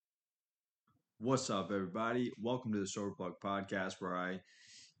What's up, everybody? Welcome to the Sober Plug podcast, where I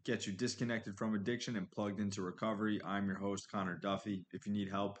get you disconnected from addiction and plugged into recovery. I'm your host, Connor Duffy. If you need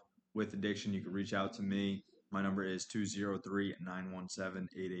help with addiction, you can reach out to me. My number is 203 917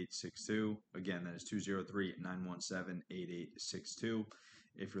 8862. Again, that is 203 917 8862.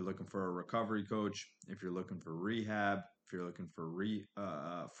 If you're looking for a recovery coach, if you're looking for rehab, if you're looking for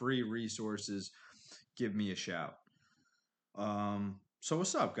free resources, give me a shout. So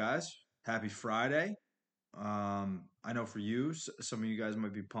what's up, guys? Happy Friday. I know for you, some of you guys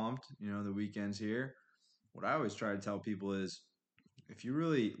might be pumped. The weekend's here. What I always try to tell people is if you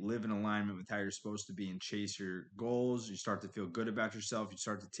really live in alignment with how you're supposed to be and chase your goals, you start to feel good about yourself. You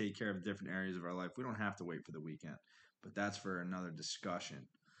start to take care of different areas of our life. We don't have to wait for the weekend, but that's for another discussion.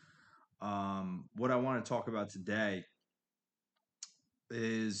 What I want to talk about today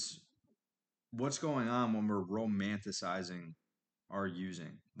is what's going on when we're romanticizing our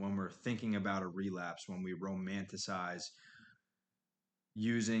using, when we're thinking about a relapse, when we romanticize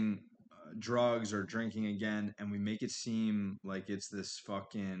using drugs or drinking again, and we make it seem like it's this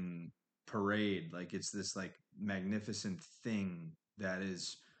fucking parade, like it's this like magnificent thing that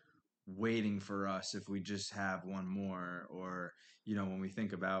is waiting for us if we just have one more. Or when we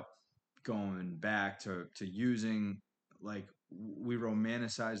think about going back to using, like, we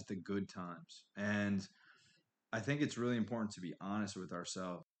romanticize the good times. And I think it's really important to be honest with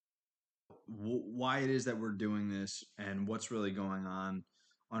ourselves, why it is that we're doing this and what's really going on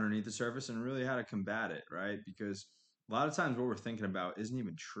underneath the surface, and really how to combat it, right? Because a lot of times what we're thinking about isn't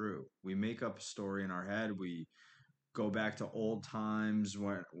even true. We make up a story in our head. We go back to old times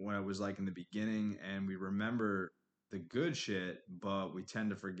when it was like in the beginning, and we remember the good shit, but we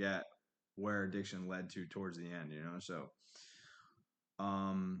tend to forget where addiction led to towards the end.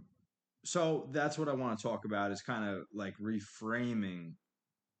 Um so that's what I want to talk about, is kind of like reframing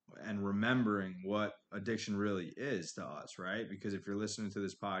and remembering what addiction really is to us, right? Because if you're listening to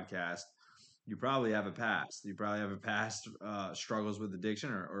this podcast, you probably have a past. You probably have a past struggles with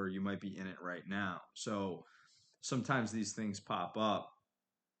addiction, or you might be in it right now. So sometimes these things pop up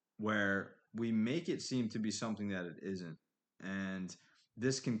where we make it seem to be something that it isn't. And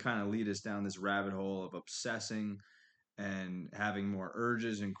this can kind of lead us down this rabbit hole of obsessing and having more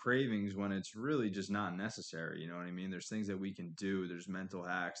urges and cravings when it's really just not necessary. You know what I mean? There's things that we can do, there's mental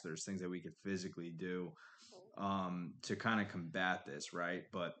hacks, there's things that we can physically do to kind of combat this, right?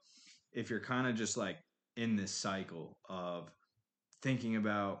 But if you're kind of just like in this cycle of thinking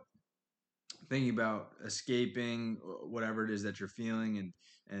about escaping whatever it is that you're feeling,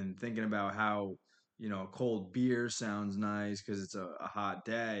 and thinking about how a cold beer sounds nice because it's a hot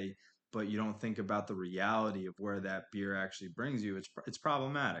day, but you don't think about the reality of where that beer actually brings you, it's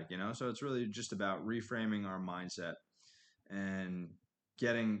problematic. So it's really just about reframing our mindset and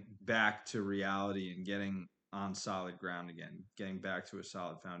getting back to reality and getting on solid ground again, getting back to a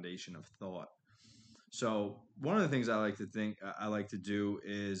solid foundation of thought. So one of the things I like to do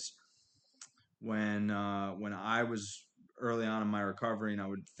is when I was early on in my recovery and I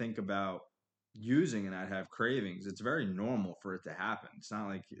would think about using and I'd have cravings, it's very normal for it to happen. It's not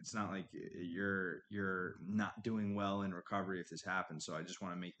like you're not doing well in recovery if this happens. So I just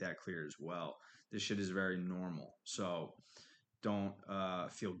want to make that clear as well. This shit is very normal. So don't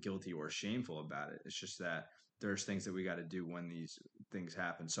feel guilty or shameful about it. It's just that there's things that we got to do when these things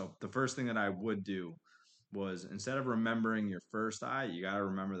happen. So the first thing that I would do was, instead of remembering your first high, you got to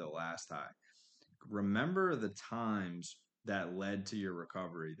remember the last high. Remember the times that led to your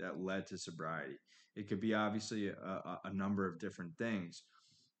recovery, that led to sobriety. It could be obviously a number of different things,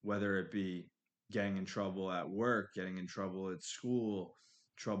 whether it be getting in trouble at work, getting in trouble at school,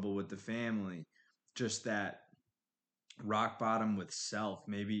 trouble with the family, just that rock bottom with self.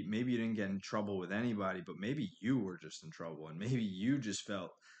 Maybe you didn't get in trouble with anybody, but maybe you were just in trouble, and maybe you just felt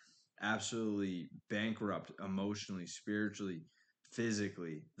absolutely bankrupt emotionally, spiritually,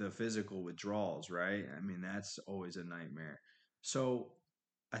 physically, the physical withdrawals, right? I mean, that's always a nightmare. So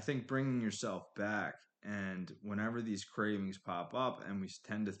I think bringing yourself back, and whenever these cravings pop up and we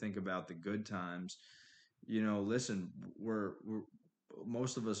tend to think about the good times, listen, we're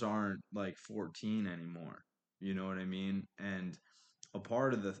most of us aren't like 14 anymore. You know what I mean? And a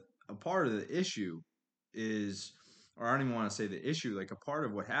part of the a part of the issue is, or I don't even want to say the issue, like a part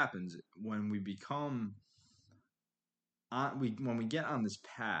of what happens when we become on when we get on this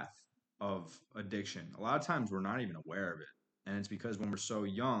path of addiction, a lot of times we're not even aware of it. And it's because when we're so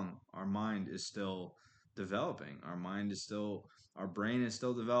young, our mind is still developing. Our brain is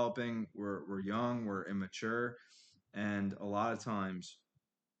still developing. We're young, we're immature, and a lot of times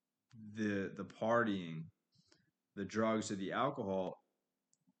the partying, the drugs, or the alcohol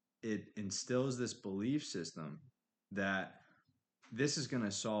it instills this belief system that this is going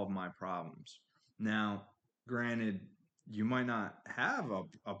to solve my problems. Now, granted, you might not have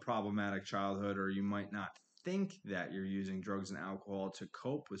a problematic childhood, or you might not think that you're using drugs and alcohol to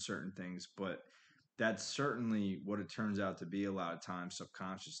cope with certain things, but that's certainly what it turns out to be a lot of times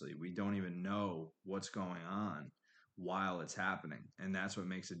subconsciously. We don't even know what's going on while it's happening. And that's what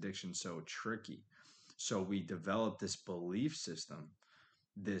makes addiction so tricky. So we develop this belief system,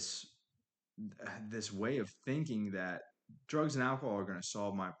 this this way of thinking that drugs and alcohol are going to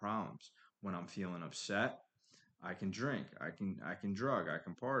solve my problems. When I'm feeling upset, I can drink, I can drug, I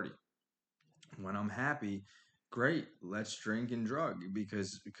can party. When I'm happy, great, let's drink and drug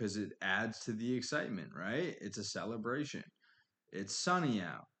because it adds to the excitement, right? It's a celebration. It's sunny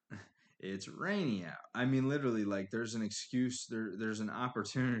out. It's rainy out. I mean, literally, like there's an excuse, there's an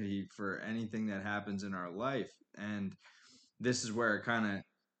opportunity for anything that happens in our life. And this is where it kind of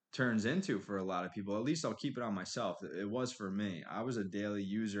turns into for a lot of people. At least I'll keep it on myself. It was for me. I was a daily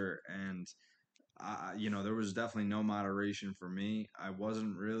user, and there was definitely no moderation for me. I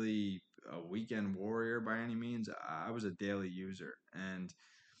wasn't really a weekend warrior by any means. I was a daily user, and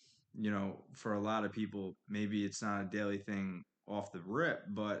for a lot of people, maybe it's not a daily thing off the rip,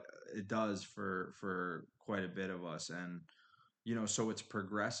 but it does for quite a bit of us. And so it's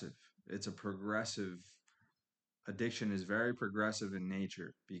progressive. It's a progressive addiction is very progressive in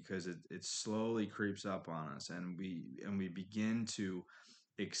nature because it slowly creeps up on us, and we begin to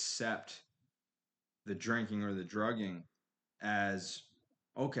accept the drinking or the drugging as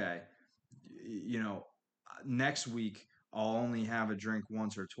okay, you know, next week I'll only have a drink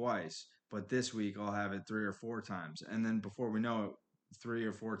once or twice, but this week I'll have it three or four times. And then before we know it, three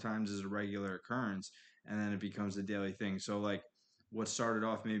or four times is a regular occurrence, and then it becomes a daily thing. So like what started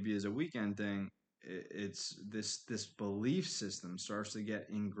off maybe as a weekend thing, it's this belief system starts to get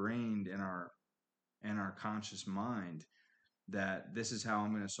ingrained in our conscious mind that this is how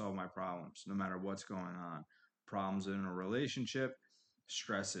I'm going to solve my problems, no matter what's going on. Problems in a relationship,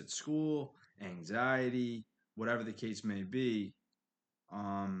 stress at school, anxiety, whatever the case may be.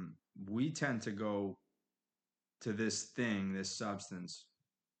 We tend to go to this thing, this substance,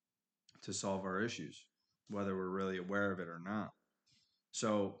 to solve our issues, whether we're really aware of it or not.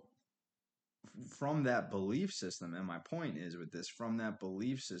 So, from that belief system, and my point is with this, from that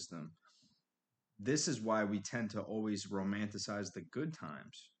belief system, this is why we tend to always romanticize the good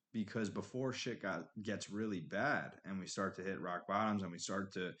times, because before shit gets really bad and we start to hit rock bottoms and we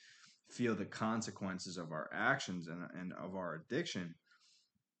start to feel the consequences of our actions and of our addiction,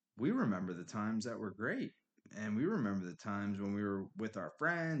 we remember the times that were great, and we remember the times when we were with our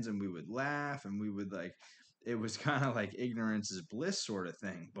friends and we would laugh and we would like, it was kind of like ignorance is bliss sort of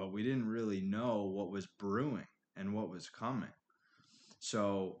thing, but we didn't really know what was brewing and what was coming.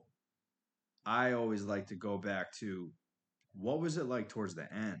 So I always like to go back to what was it like towards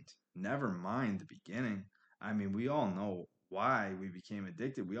the end? Never mind the beginning. I mean, we all know why we became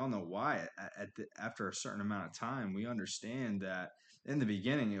addicted. We all know why. After a certain amount of time, we understand that in the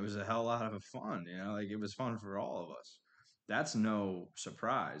beginning, it was a hell lot of fun. Like it was fun for all of us. That's no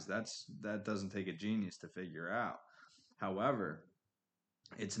surprise. That doesn't take a genius to figure out. However,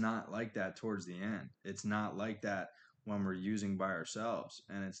 it's not like that towards the end. It's not like that when we're using by ourselves,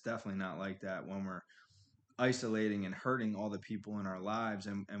 and it's definitely not like that when we're isolating and hurting all the people in our lives,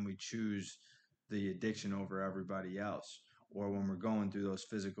 and we choose the addiction over everybody else, or when we're going through those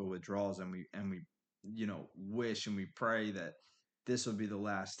physical withdrawals and we wish and we pray that this will be the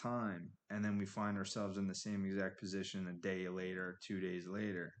last time, and then we find ourselves in the same exact position a day later, 2 days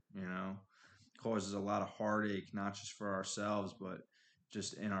later. Causes a lot of heartache, not just for ourselves, but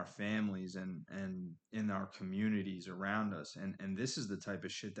just in our families and in our communities around us. And this is the type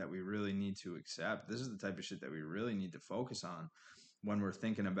of shit that we really need to accept. This is the type of shit that we really need to focus on when we're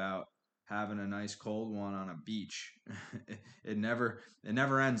thinking about having a nice cold one on a beach. it never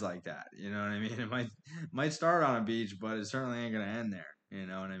ends like that. You know what I mean? It might start on a beach, but it certainly ain't gonna end there. You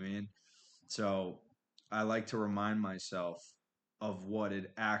know what I mean? So I like to remind myself of what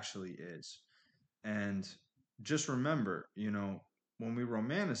it actually is. And just remember, when we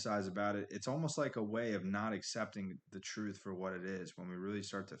romanticize about it, it's almost like a way of not accepting the truth for what it is when we really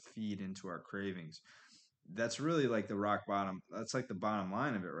start to feed into our cravings. That's really like the rock bottom. That's like the bottom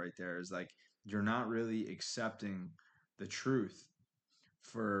line of it right there, is like you're not really accepting the truth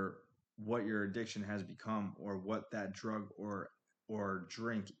for what your addiction has become, or what that drug or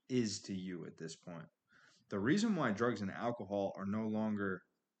drink is to you at this point. The reason why drugs and alcohol are no longer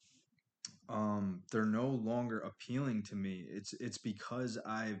they're no longer appealing to me. It's because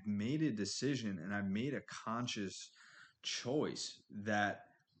I've made a decision and I've made a conscious choice that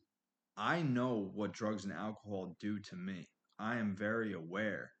I know what drugs and alcohol do to me. I am very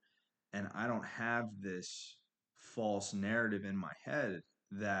aware, and I don't have this false narrative in my head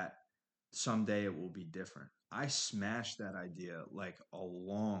that someday it will be different. I smashed that idea like a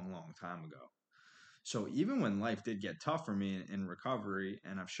long, long time ago. So even when life did get tough for me in recovery,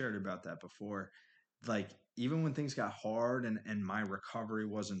 and I've shared about that before, like even when things got hard and my recovery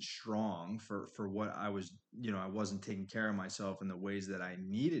wasn't strong for what I was, I wasn't taking care of myself in the ways that I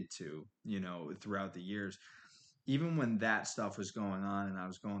needed to, throughout the years. Even when that stuff was going on and I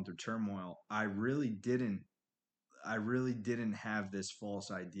was going through turmoil, I really didn't have this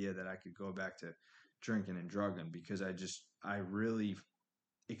false idea that I could go back to drinking and drugging because I really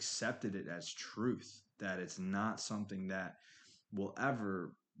accepted it as truth that it's not something that will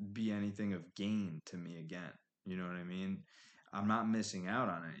ever be anything of gain to me again. You know what I mean? I'm not missing out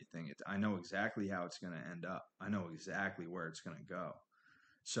on anything. I know exactly how it's going to end up. I know exactly where it's going to go.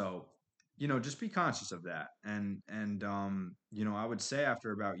 So, just be conscious of that. And I would say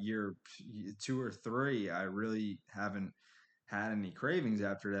after about year 2 or 3, I really haven't had any cravings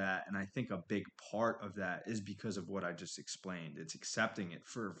after that. And I think a big part of that is because of what I just explained. It's accepting it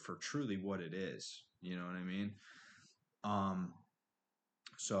for truly what it is. You know what I mean? Um,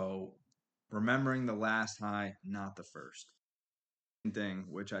 so remembering the last high, not the first thing,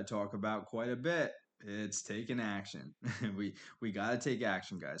 which I talk about quite a bit. It's taking action. We got to take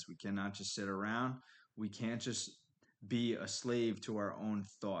action, guys. We cannot just sit around. We can't just be a slave to our own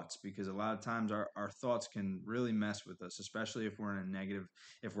thoughts because a lot of times our thoughts can really mess with us, especially if we're in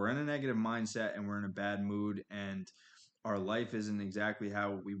a negative mindset and we're in a bad mood and our life isn't exactly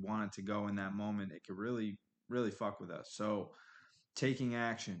how we want it to go in that moment. It could really, really fuck with us. So taking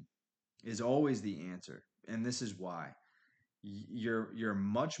action is always the answer. And this is why you're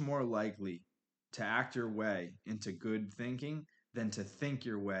much more likely to act your way into good thinking than to think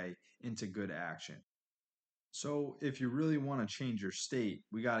your way into good action. So if you really want to change your state,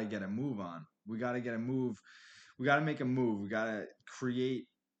 we got to get a move on. We got to get a move. We got to make a move. We got to create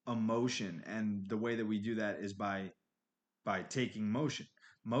emotion, and the way that we do that is by taking motion.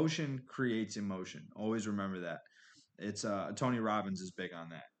 Motion creates emotion. Always remember that. It's Tony Robbins is big on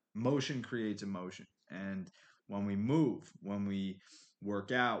that. Motion creates emotion, and when we move, when we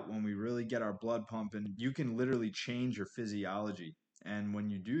work out, when we really get our blood pumping, you can literally change your physiology. And when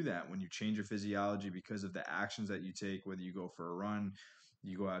you do that, when you change your physiology because of the actions that you take, whether you go for a run,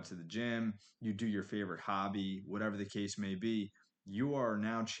 you go out to the gym, you do your favorite hobby, whatever the case may be, you're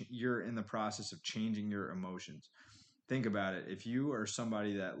in the process of changing your emotions. Think about it. If you are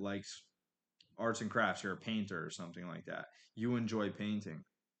somebody that likes arts and crafts, you're a painter or something like that, you enjoy painting.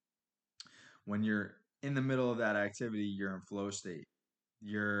 When you're in the middle of that activity, you're in flow state.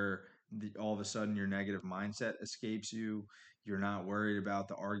 All of a sudden your negative mindset escapes you. You're not worried about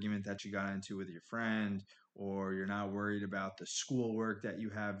the argument that you got into with your friend, or you're not worried about the schoolwork that you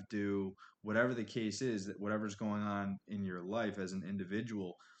have due. Whatever the case is, that whatever's going on in your life as an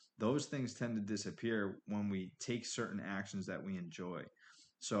individual, those things tend to disappear when we take certain actions that we enjoy.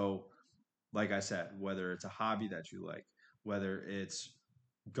 So like I said, whether it's a hobby that you like, whether it's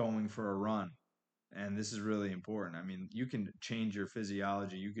going for a run, and this is really important. I mean, you can change your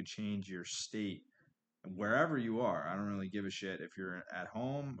physiology, you could change your state wherever you are. I don't really give a shit if you're at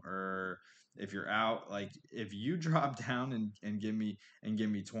home or if you're out. Like if you drop down and give me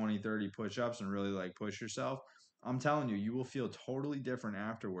 20, 30 push-ups and really like push yourself, I'm telling you, you will feel totally different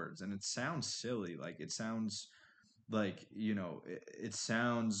afterwards. And it sounds silly. Like it sounds like, it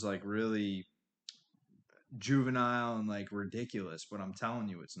sounds like really juvenile and like ridiculous, but I'm telling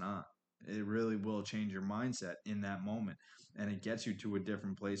you, it's not. It really will change your mindset in that moment. And it gets you to a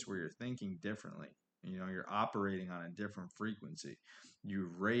different place where you're thinking differently. You're operating on a different frequency.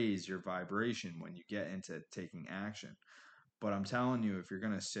 You raise your vibration when you get into taking action. But I'm telling you, if you're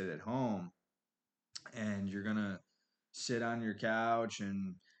going to sit at home and you're going to sit on your couch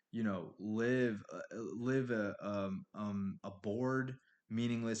and live a bored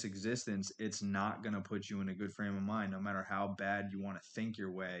meaningless existence, it's not going to put you in a good frame of mind. No matter how bad you want to think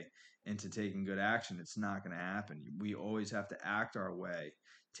your way into taking good action, it's not going to happen. We always have to act our way,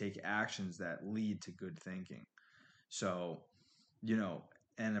 take actions that lead to good thinking. So, you know,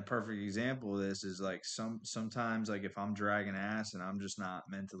 and a perfect example of this is like sometimes like if I'm dragging ass and I'm just not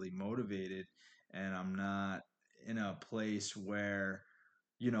mentally motivated and I'm not in a place where,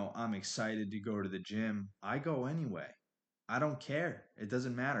 I'm excited to go to the gym, I go anyway. I don't care. It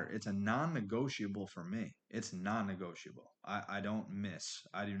doesn't matter. It's a non-negotiable for me. It's non-negotiable. I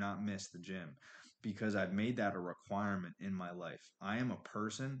do not miss the gym because I've made that a requirement in my life. I am a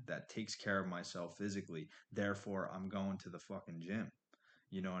person that takes care of myself physically. Therefore, I'm going to the fucking gym.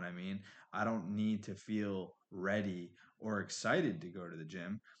 You know what I mean? I don't need to feel ready or excited to go to the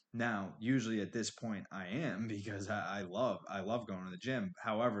gym. Now, usually at this point I am because I love going to the gym.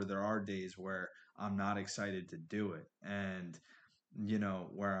 However, there are days where I'm not excited to do it. And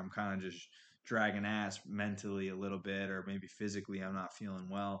where I'm kind of just dragging ass mentally a little bit, or maybe physically I'm not feeling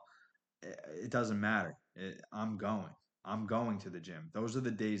well. It doesn't matter. I'm going. I'm going to the gym. Those are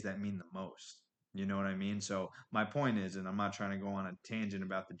the days that mean the most. You know what I mean? So my point is, and I'm not trying to go on a tangent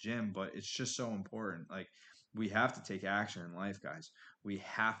about the gym, but it's just so important. Like we have to take action in life, guys. We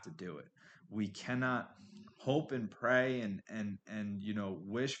have to do it. We cannot hope and pray and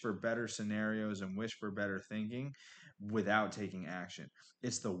wish for better scenarios and wish for better thinking without taking action.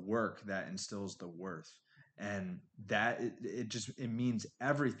 It's the work that instills the worth, and that it just it means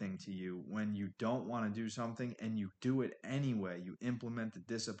everything to you when you don't want to do something and you do it anyway. You implement the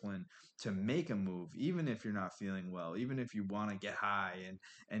discipline to make a move, even if you're not feeling well, even if you want to get high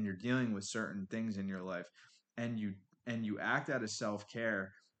and you're dealing with certain things in your life, and you act out of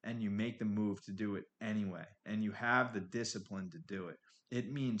self-care, and you make the move to do it anyway, and you have the discipline to do it.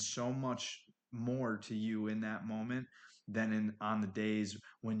 It means so much more to you in that moment than in on the days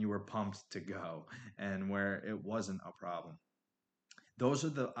when you were pumped to go and where it wasn't a problem. Those are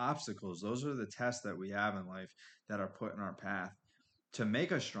the obstacles, those are the tests that we have in life that are put in our path to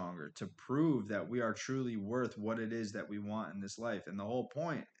make us stronger, to prove that we are truly worth what it is that we want in this life. And the whole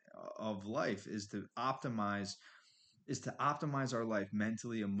point of life is to optimize our life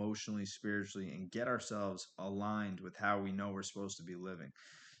mentally, emotionally, spiritually, and get ourselves aligned with how we know we're supposed to be living.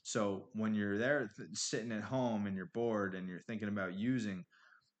 So when you're there sitting at home and you're bored and you're thinking about using,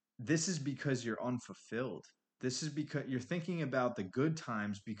 this is because you're unfulfilled. This is because you're thinking about the good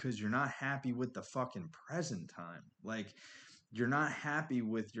times because you're not happy with the fucking present time. Like, you're not happy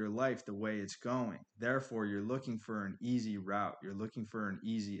with your life the way it's going. Therefore, you're looking for an easy route. You're looking for an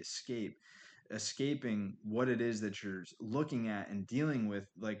easy escape, escaping what it is that you're looking at and dealing with.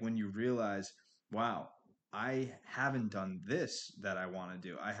 Like when you realize, wow, I haven't done this that I want to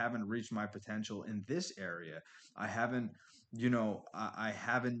do. I haven't reached my potential in this area. I haven't, I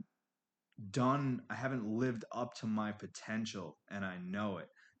haven't lived up to my potential and I know it.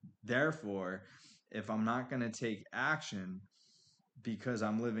 Therefore, if I'm not going to take action because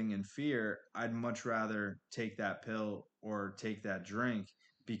I'm living in fear, I'd much rather take that pill or take that drink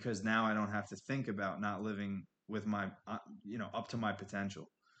because now I don't have to think about not living with my, up to my potential.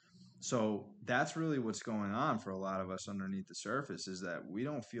 So that's really what's going on for a lot of us underneath the surface is that we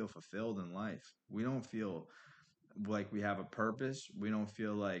don't feel fulfilled in life. We don't feel like we have a purpose. We don't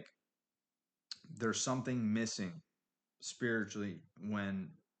feel like there's something missing spiritually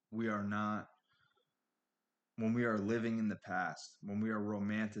we are not when we are living in the past, when we are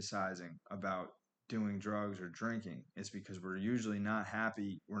romanticizing about doing drugs or drinking. It's because we're usually not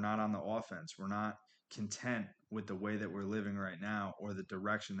happy. We're not on the offense. We're not content with the way that we're living right now or the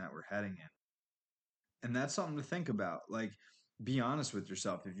direction that we're heading in. And that's something to think about. Like, be honest with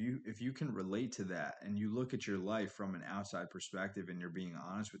yourself. If you can relate to that and you look at your life from an outside perspective and you're being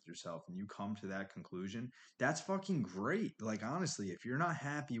honest with yourself and you come to that conclusion, that's fucking great. Like, honestly, if you're not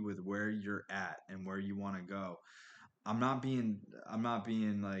happy with where you're at and where you want to go, I'm not being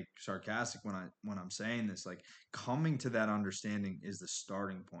like sarcastic when I'm saying this. Like, coming to that understanding is the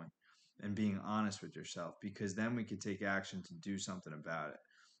starting point, and being honest with yourself, because then we can take action to do something about it.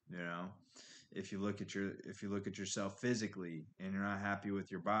 You know, if you look at yourself physically and you're not happy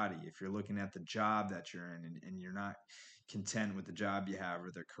with your body, if you're looking at the job that you're in and you're not content with the job you have or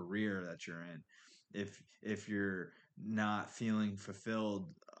the career that you're in, if you're not feeling fulfilled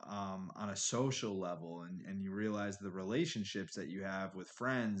on a social level, and you realize the relationships that you have with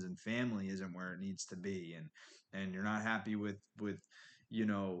friends and family isn't where it needs to be, and you're not happy with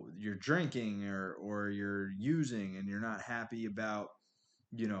your drinking or you're using, and you're not happy about,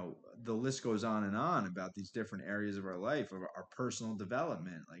 the list goes on and on about these different areas of our life, of our personal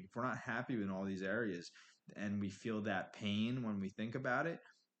development. Like, if we're not happy in all these areas and we feel that pain when we think about it,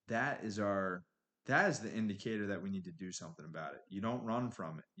 that is our that is the indicator that we need to do something about it. You don't run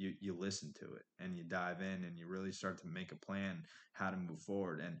from it. You listen to it and you dive in and you really start to make a plan how to move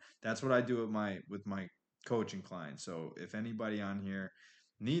forward. And that's what I do with my coaching clients. So if anybody on here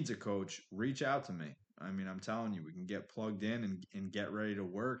needs a coach, reach out to me. I mean, I'm telling you, we can get plugged in and get ready to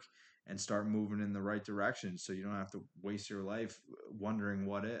work and start moving in the right direction so you don't have to waste your life wondering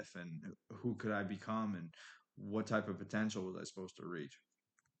what if and who could I become and what type of potential was I supposed to reach.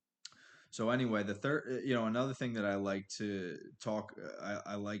 So anyway, the third, another thing that I like to talk,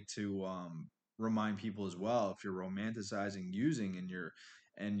 I like to remind people as well. If you're romanticizing using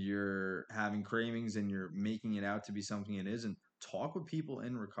and you're having cravings and you're making it out to be something it isn't, talk with people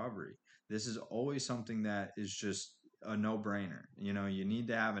in recovery. This is always something that is just a no-brainer. You know, you need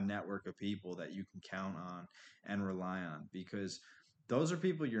to have a network of people that you can count on and rely on, because those are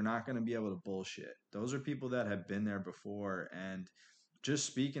people you're not going to be able to bullshit. Those are people that have been there before, and just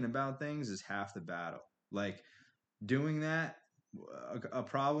speaking about things is half the battle. Like, doing that, a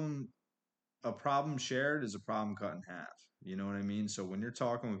problem shared is a problem cut in half. You know what I mean? So when you're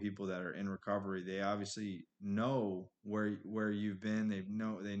talking with people that are in recovery, they obviously know where you've been.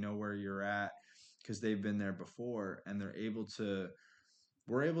 They know where you're at because they've been there before, and we're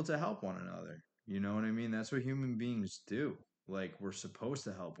able to help one another. You know what I mean? That's what human beings do. Like, we're supposed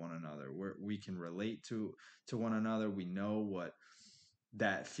to help one another. We can relate to one another. We know what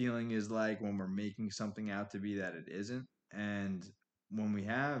that feeling is like when we're making something out to be that it isn't. And when we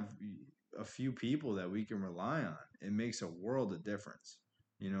have a few people that we can rely on, it makes a world of difference.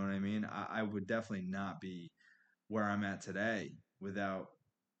 You know what I mean? I would definitely not be where I'm at today without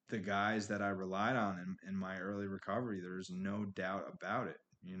the guys that I relied on in my early recovery. There's no doubt about it.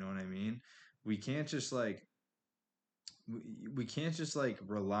 You know what I mean? We can't just like we can't just like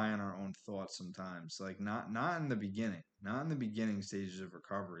rely on our own thoughts sometimes, like not in the beginning, not in the beginning stages of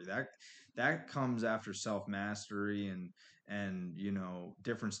recovery. That comes after self mastery and you know,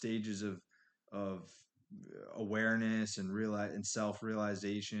 different stages of awareness and realize and self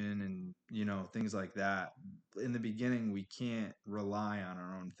realization, and you know, things like that. In the beginning, we can't rely on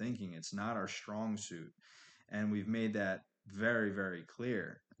our own thinking. It's not our strong suit, and we've made that very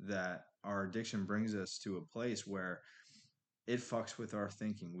clear that our addiction brings us to a place where it fucks with our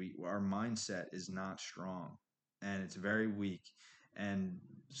thinking. Our mindset is not strong, and it's very weak. And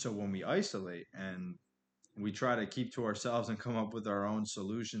so when we isolate and we try to keep to ourselves and come up with our own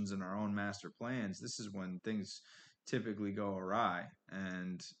solutions and our own master plans, this is when things typically go awry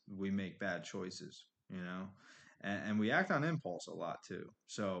and we make bad choices, you know? And we act on impulse a lot too.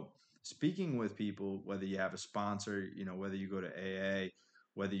 So speaking with people, whether you have a sponsor, you know, whether you go to AA,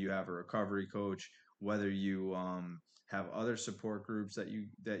 whether you have a recovery coach, whether you have other support groups that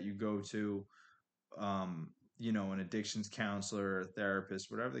you go to, um, you know, an addictions counselor or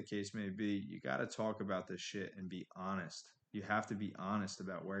therapist, whatever the case may be, you got to talk about this shit and be honest. You have to be honest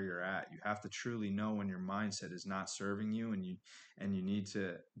about where you're at. You have to truly know when your mindset is not serving you, and you need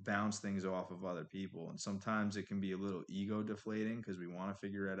to bounce things off of other people. And sometimes it can be a little ego deflating because we want to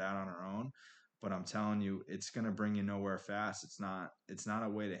figure it out on our own. But I'm telling you, it's going to bring you nowhere fast. It's not a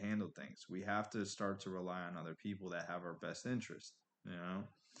way to handle things. We have to start to rely on other people that have our best interest, you know?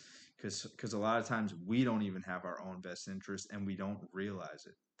 Because a lot of times we don't even have our own best interest and we don't realize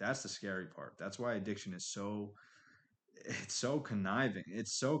it. That's the scary part. That's why addiction is it's so conniving.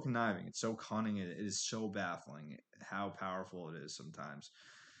 It's so conniving. It's so cunning. It is so baffling how powerful it is sometimes,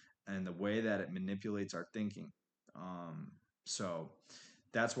 and the way that it manipulates our thinking. So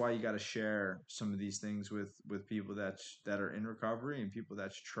that's why you got to share some of these things with people that are in recovery and people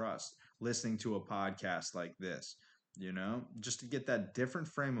that you trust. Listening to a podcast like this, you know, just to get that different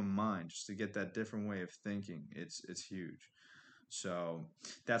frame of mind, just to get that different way of thinking. It's huge. So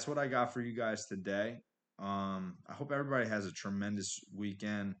that's what I got for you guys today. I hope everybody has a tremendous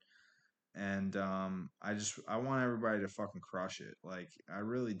weekend, and I want everybody to fucking crush it. Like, I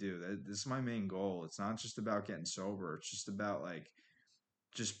really do. This is my main goal. It's not just about getting sober. It's just about like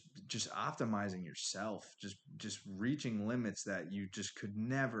just just optimizing yourself, just reaching limits that you just could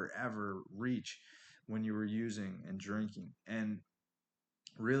never ever reach when you were using and drinking. And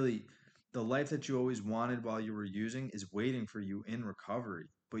really, the life that you always wanted while you were using is waiting for you in recovery,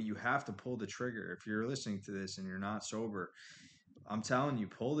 but you have to pull the trigger. If you're listening to this and you're not sober, I'm telling you,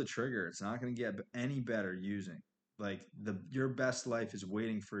 pull the trigger. It's not going to get any better using. Like, the your best life is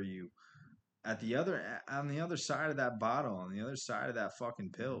waiting for you at the other on the other side of that bottle, on the other side of that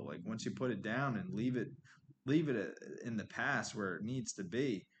fucking pill. Like, once you put it down and leave it in the past where it needs to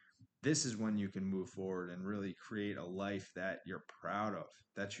be, this is when you can move forward and really create a life that you're proud of,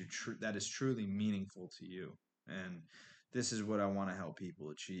 that is truly meaningful to you. And this is what I want to help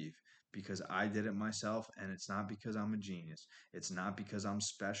people achieve, because I did it myself, and it's not because I'm a genius. It's not because I'm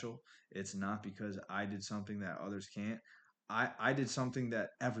special. It's not because I did something that others can't. I did something that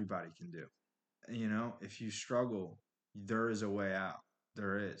everybody can do. You know, if you struggle, there is a way out.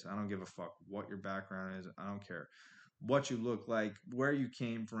 There is. I don't give a fuck what your background is. I don't care what you look like, where you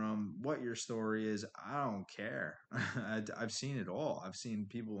came from, what your story is. I don't care. I've seen it all. I've seen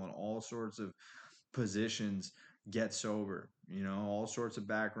people in all sorts of positions get sober, you know, all sorts of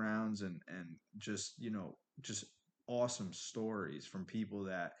backgrounds, and just, you know, just awesome stories from people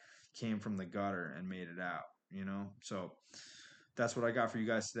that came from the gutter and made it out, you know? So that's what I got for you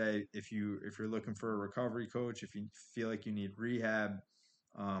guys today. If you're looking for a recovery coach, if you feel like you need rehab,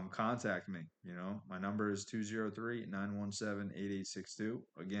 contact me. You know, my number is 203-917-8862.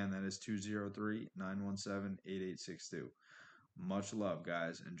 Again, that is 203-917-8862. Much love,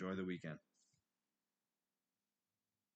 guys. Enjoy the weekend.